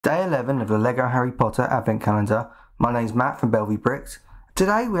Day 11 of the LEGO Harry Potter Advent Calendar. My name's Matt from Belle-Ve Bricks.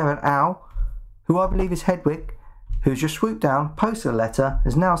 Today we have an owl, who I believe is Hedwig, who's just swooped down, posted a letter,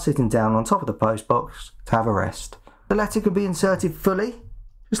 is now sitting down on top of the post box to have a rest. The letter can be inserted fully,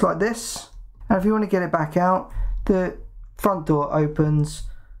 just like this. And if you want to get it back out, the front door opens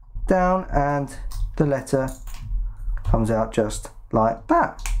down and the letter comes out just like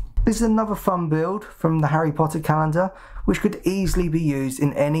that. This is another fun build from the Harry Potter calendar, which could easily be used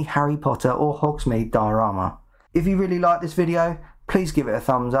in any Harry Potter or Hogsmeade diorama. If you really like this video, please give it a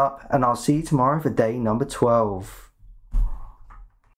thumbs up, and I'll see you tomorrow for day number 12.